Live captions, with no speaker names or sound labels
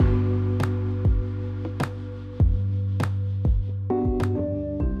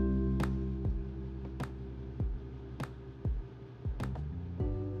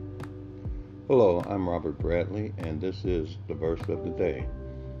Hello, I'm Robert Bradley, and this is the verse of the day,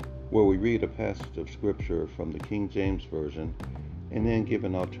 where we read a passage of Scripture from the King James Version and then give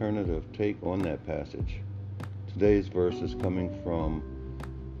an alternative take on that passage. Today's verse is coming from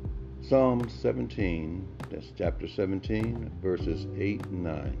Psalm 17, that's chapter 17, verses 8 and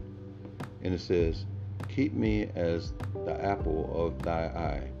 9. And it says, "Keep me as the apple of thy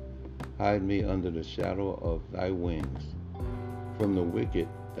eye. Hide me under the shadow of thy wings, from the wicked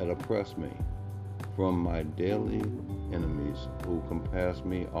that oppress me, from my daily enemies who compass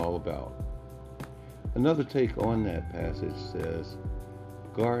me all about." Another take on that passage says,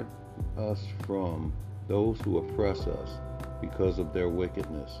 "Guard us from those who oppress us because of their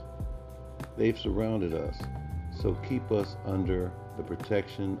wickedness. They've surrounded us, so keep us under the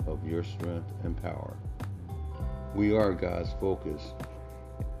protection of your strength and power." We are God's focus.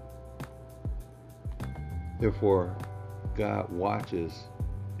 Therefore, God watches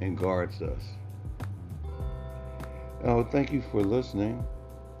and guards us. Thank you for listening.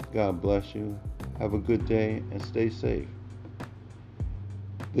 God bless you. Have a good day and stay safe.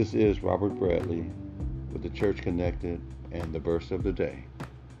 This is Robert Bradley with the Church Connected and the verse of the day.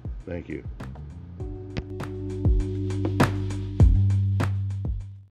 Thank you.